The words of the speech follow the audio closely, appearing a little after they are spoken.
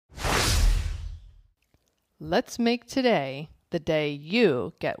Let's make today the day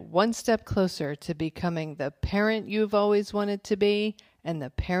you get one step closer to becoming the parent you've always wanted to be and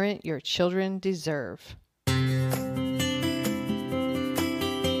the parent your children deserve.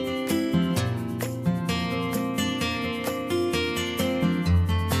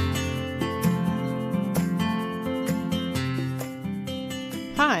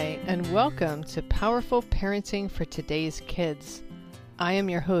 Hi, and welcome to Powerful Parenting for Today's Kids. I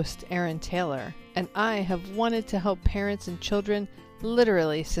am your host, Erin Taylor, and I have wanted to help parents and children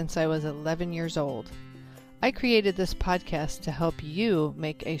literally since I was 11 years old. I created this podcast to help you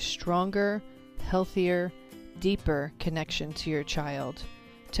make a stronger, healthier, deeper connection to your child,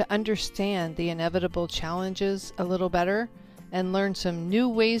 to understand the inevitable challenges a little better, and learn some new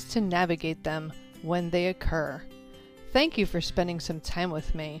ways to navigate them when they occur. Thank you for spending some time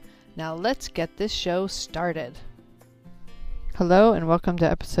with me. Now let's get this show started. Hello and welcome to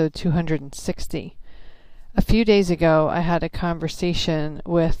episode 260. A few days ago, I had a conversation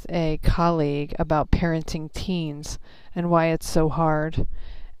with a colleague about parenting teens and why it's so hard.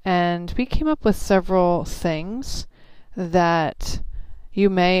 And we came up with several things that you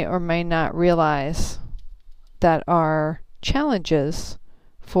may or may not realize that are challenges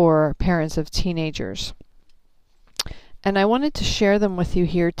for parents of teenagers. And I wanted to share them with you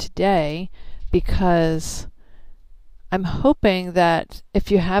here today because I'm hoping that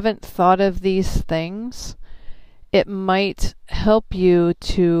if you haven't thought of these things, it might help you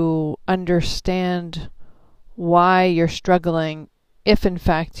to understand why you're struggling, if in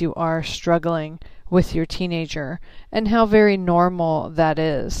fact you are struggling with your teenager, and how very normal that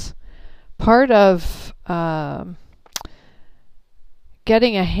is. Part of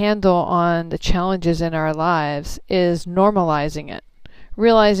getting a handle on the challenges in our lives is normalizing it,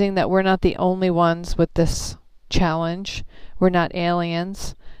 realizing that we're not the only ones with this challenge. We're not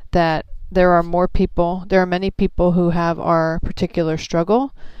aliens, that there are many people who have our particular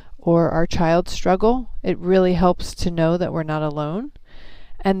struggle or our child's struggle. It really helps to know that we're not alone.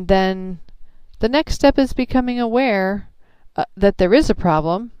 And then the next step is becoming aware that there is a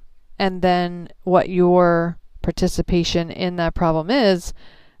problem, and then what your participation in that problem is,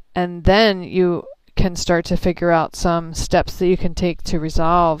 and then you can start to figure out some steps that you can take to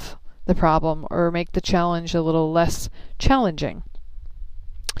resolve the problem or make the challenge a little less challenging.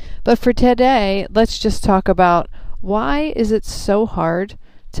 But for today, let's just talk about why is it so hard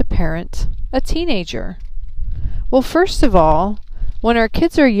to parent a teenager? Well, first of all, when our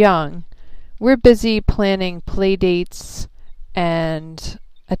kids are young, we're busy planning play dates and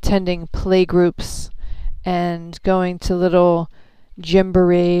attending play groups and going to little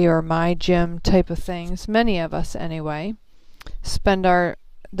gymboree or my gym type of things. Many of us anyway spend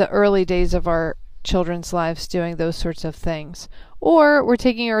the early days of our children's lives doing those sorts of things. Or we're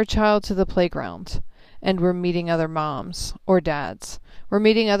taking our child to the playground and we're meeting other moms or dads. We're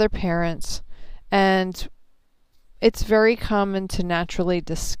meeting other parents, and it's very common to naturally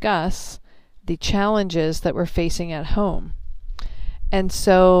discuss the challenges that we're facing at home. And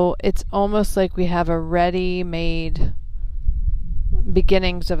so it's almost like we have a ready-made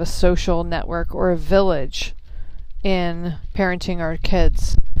beginnings of a social network or a village in parenting our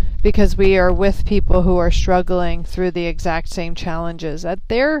kids, because we are with people who are struggling through the exact same challenges at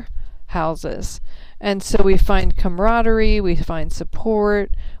their houses. And so we find camaraderie, we find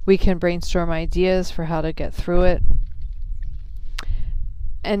support, we can brainstorm ideas for how to get through it.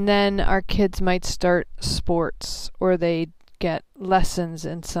 And then our kids might start sports, or they get lessons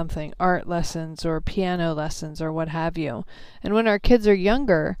in something, art lessons or piano lessons or what have you. And when our kids are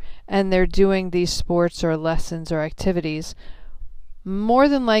younger and they're doing these sports or lessons or activities, more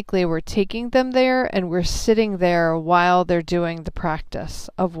than likely we're taking them there and we're sitting there while they're doing the practice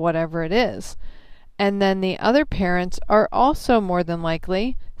of whatever it is. And then the other parents are also more than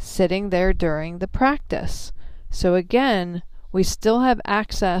likely sitting there during the practice. So again, we still have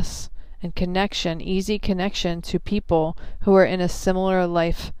access and connection, easy connection to people who are in a similar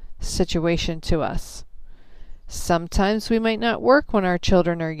life situation to us. Sometimes we might not work when our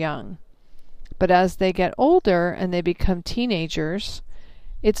children are young, but as they get older and they become teenagers,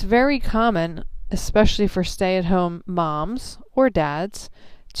 it's very common, especially for stay-at-home moms or dads,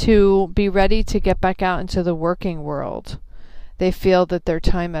 to be ready to get back out into the working world. They feel that their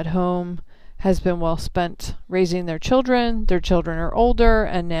time at home has been well spent raising their children are older,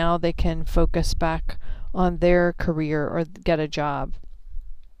 and now they can focus back on their career or get a job.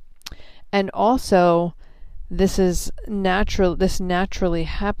 And also, this naturally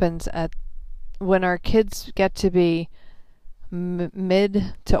happens when our kids get to be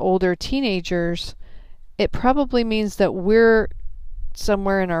mid to older teenagers. It probably means that we're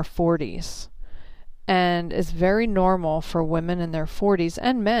somewhere in our 40s. and it's very normal for women in their 40s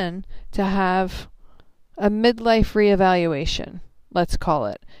and men to have a midlife reevaluation, let's call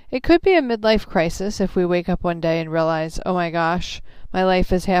it. It could be a midlife crisis if we wake up one day and realize, oh my gosh, my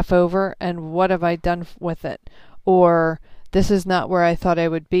life is half over and what have I done with it? Or this is not where I thought I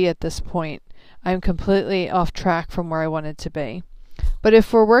would be at this point. I'm completely off track from where I wanted to be. But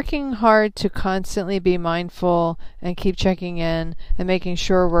if we're working hard to constantly be mindful and keep checking in and making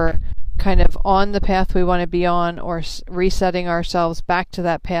sure we're kind of on the path we want to be on, or resetting ourselves back to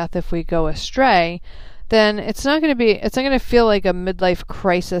that path if we go astray, then it's not going to feel like a midlife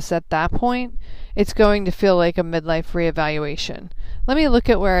crisis at that point. It's going to feel like a midlife reevaluation. Let me look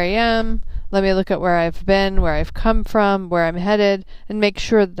at where I am. Let me look at where I've been, where I've come from, where I'm headed, and make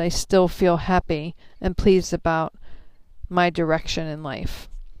sure that I still feel happy and pleased about my direction in life.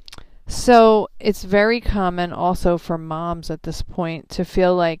 So it's very common also for moms at this point to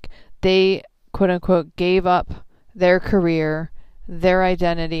feel like they, quote unquote, gave up their career, their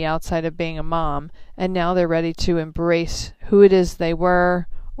identity outside of being a mom, and now they're ready to embrace who it is they were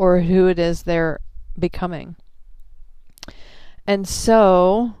or who it is they're becoming. And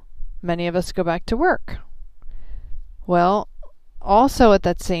so many of us go back to work. Well, also at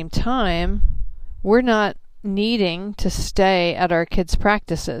that same time, we're not needing to stay at our kids'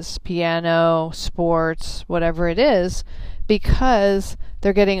 practices, piano, sports, whatever it is, because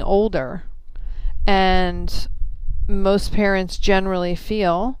they're getting older. And most parents generally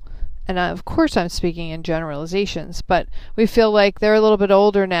feel, and of course I'm speaking in generalizations, but we feel like they're a little bit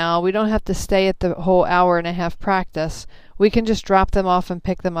older now. We don't have to stay at the whole hour and a half practice. We can just drop them off and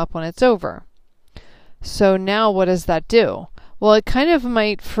pick them up when it's over. So now what does that do? Well, it kind of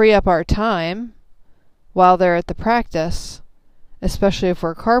might free up our time while they're at the practice, especially if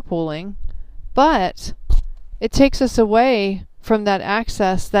we're carpooling, but it takes us away from that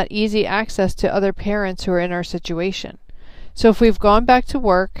access, that easy access to other parents who are in our situation. So if we've gone back to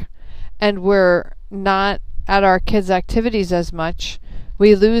work and we're not at our kids' activities as much,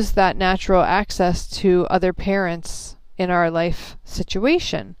 we lose that natural access to other parents in our life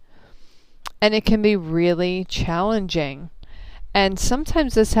situation. And it can be really challenging. And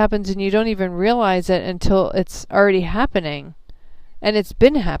sometimes this happens and you don't even realize it until it's already happening. And it's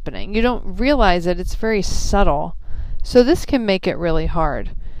been happening. You don't realize it. It's very subtle. So this can make it really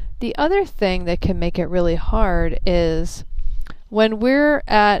hard. The other thing that can make it really hard is when we're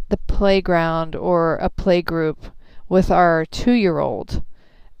at the playground or a play group with our 2-year-old,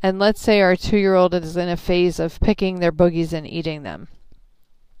 and let's say our 2-year-old is in a phase of picking their boogies and eating them.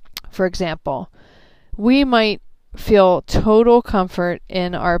 For example, we might feel total comfort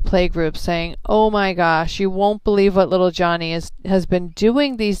in our play group saying, oh my gosh, you won't believe what little Johnny has been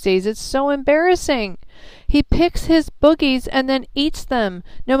doing these days. It's so embarrassing. He picks his boogies and then eats them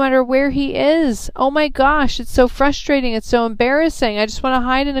no matter where he is. Oh my gosh, it's so frustrating. It's so embarrassing. I just want to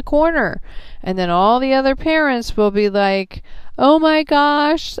hide in a corner. And then all the other parents will be like, oh my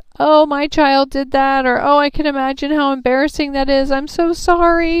gosh, oh, my child did that, or oh, I can imagine how embarrassing that is. I'm so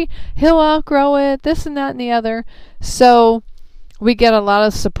sorry. He'll outgrow it, this and that and the other. So we get a lot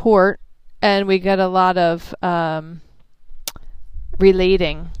of support and we get a lot of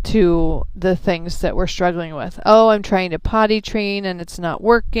relating to the things that we're struggling with. Oh, I'm trying to potty train and it's not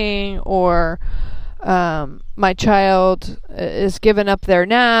working, or my child is giving up their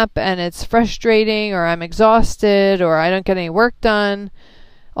nap and it's frustrating, or I'm exhausted, or I don't get any work done.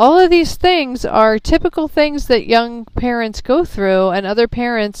 All of these things are typical things that young parents go through and other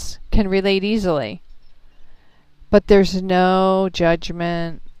parents can relate easily. But there's no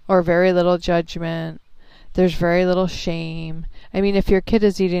judgment or very little judgment. There's very little shame. I mean, if your kid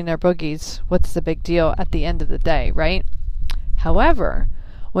is eating their boogies, what's the big deal at the end of the day, right? However,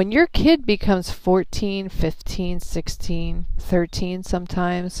 when your kid becomes 14, 15, 16, 13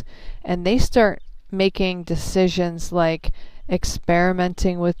 sometimes, and they start making decisions like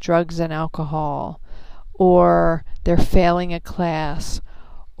experimenting with drugs and alcohol, or they're failing a class,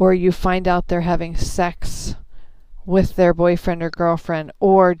 or you find out they're having sex with their boyfriend or girlfriend,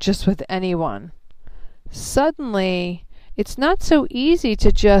 or just with anyone, suddenly it's not so easy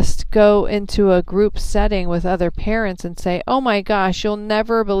to just go into a group setting with other parents and say, oh my gosh, you'll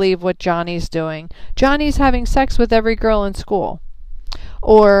never believe what Johnny's doing. Johnny's having sex with every girl in school.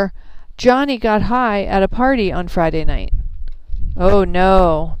 Or Johnny got high at a party on Friday night. Oh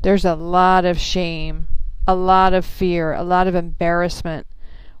no, there's a lot of shame, a lot of fear, a lot of embarrassment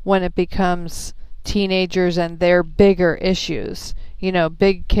when it becomes teenagers and their bigger issues. You know,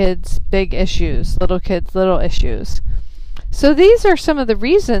 big kids, big issues, little kids, little issues. So these are some of the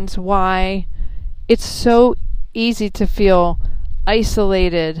reasons why it's so easy to feel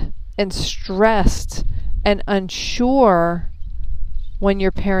isolated and stressed and unsure when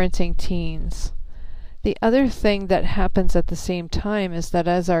you're parenting teens. The other thing that happens at the same time is that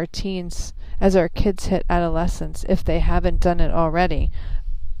as our kids hit adolescence, if they haven't done it already,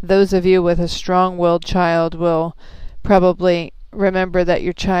 those of you with a strong-willed child will probably remember that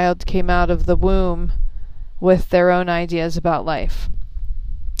your child came out of the womb with their own ideas about life.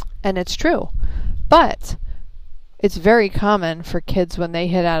 And it's true. But it's very common for kids when they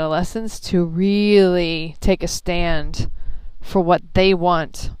hit adolescence to really take a stand for what they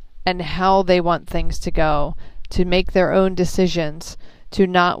want and how they want things to go, to make their own decisions, to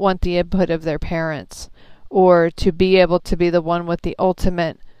not want the input of their parents, or to be able to be the one with the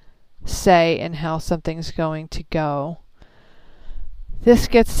ultimate say in how something's going to go. This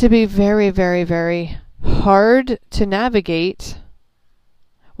gets to be very, very, very hard to navigate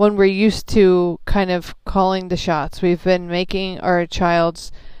when we're used to kind of calling the shots. We've been making our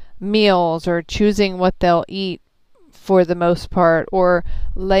child's meals or choosing what they'll eat for the most part, or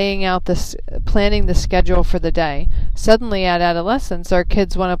planning the schedule for the day. Suddenly at adolescence, our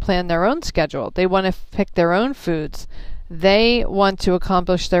kids want to plan their own schedule. They want to pick their own foods. They want to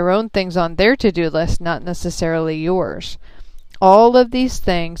accomplish their own things on their to-do list, not necessarily yours. All of these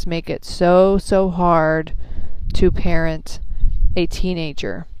things make it so, so hard to parent a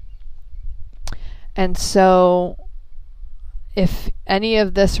teenager. And so if any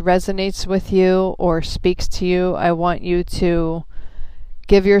of this resonates with you or speaks to you, I want you to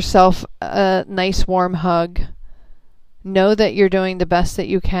give yourself a nice warm hug. Know that you're doing the best that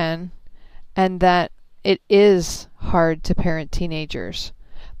you can, and that it is hard to parent teenagers,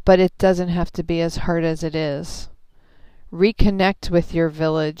 but it doesn't have to be as hard as it is. Reconnect with your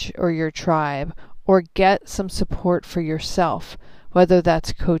village or your tribe, or get some support for yourself, whether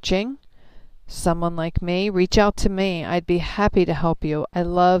that's coaching. Someone like me, reach out to me. I'd be happy to help you. I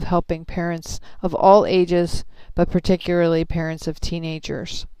love helping parents of all ages, but particularly parents of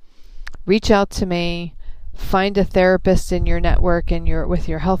teenagers. Reach out to me. Find a therapist in your network and with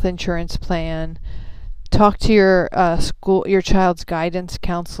your health insurance plan. Talk to your child's guidance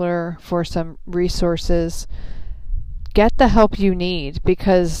counselor for some resources. Get the help you need,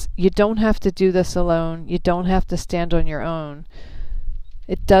 because you don't have to do this alone. You don't have to stand on your own.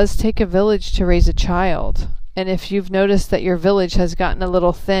 It does take a village to raise a child. And if you've noticed that your village has gotten a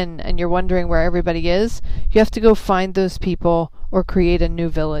little thin and you're wondering where everybody is, you have to go find those people or create a new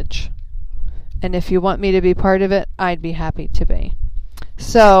village. And if you want me to be part of it, I'd be happy to be.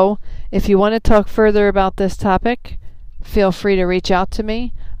 So, if you want to talk further about this topic, feel free to reach out to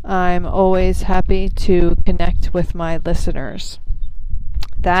me. I'm always happy to connect with my listeners.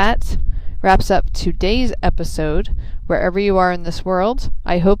 That wraps up today's episode. Wherever you are in this world,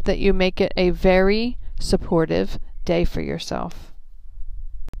 I hope that you make it a very supportive day for yourself.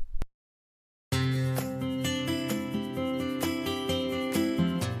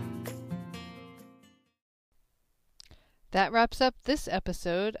 That wraps up this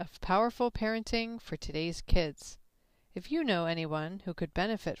episode of Powerful Parenting for Today's Kids. If you know anyone who could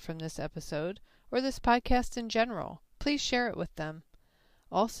benefit from this episode or this podcast in general, please share it with them.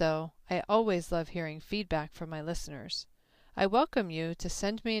 Also, I always love hearing feedback from my listeners. I welcome you to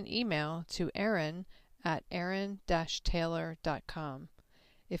send me an email to erin@erin-taylor.com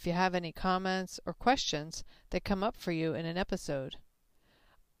if you have any comments or questions that come up for you in an episode.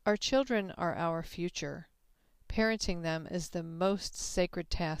 Our children are our future. Parenting them is the most sacred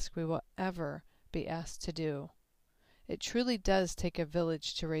task we will ever be asked to do. It truly does take a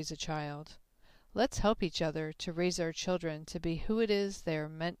village to raise a child. Let's help each other to raise our children to be who it is they are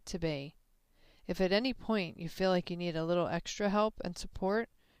meant to be. If at any point you feel like you need a little extra help and support,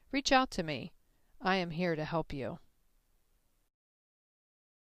 reach out to me. I am here to help you.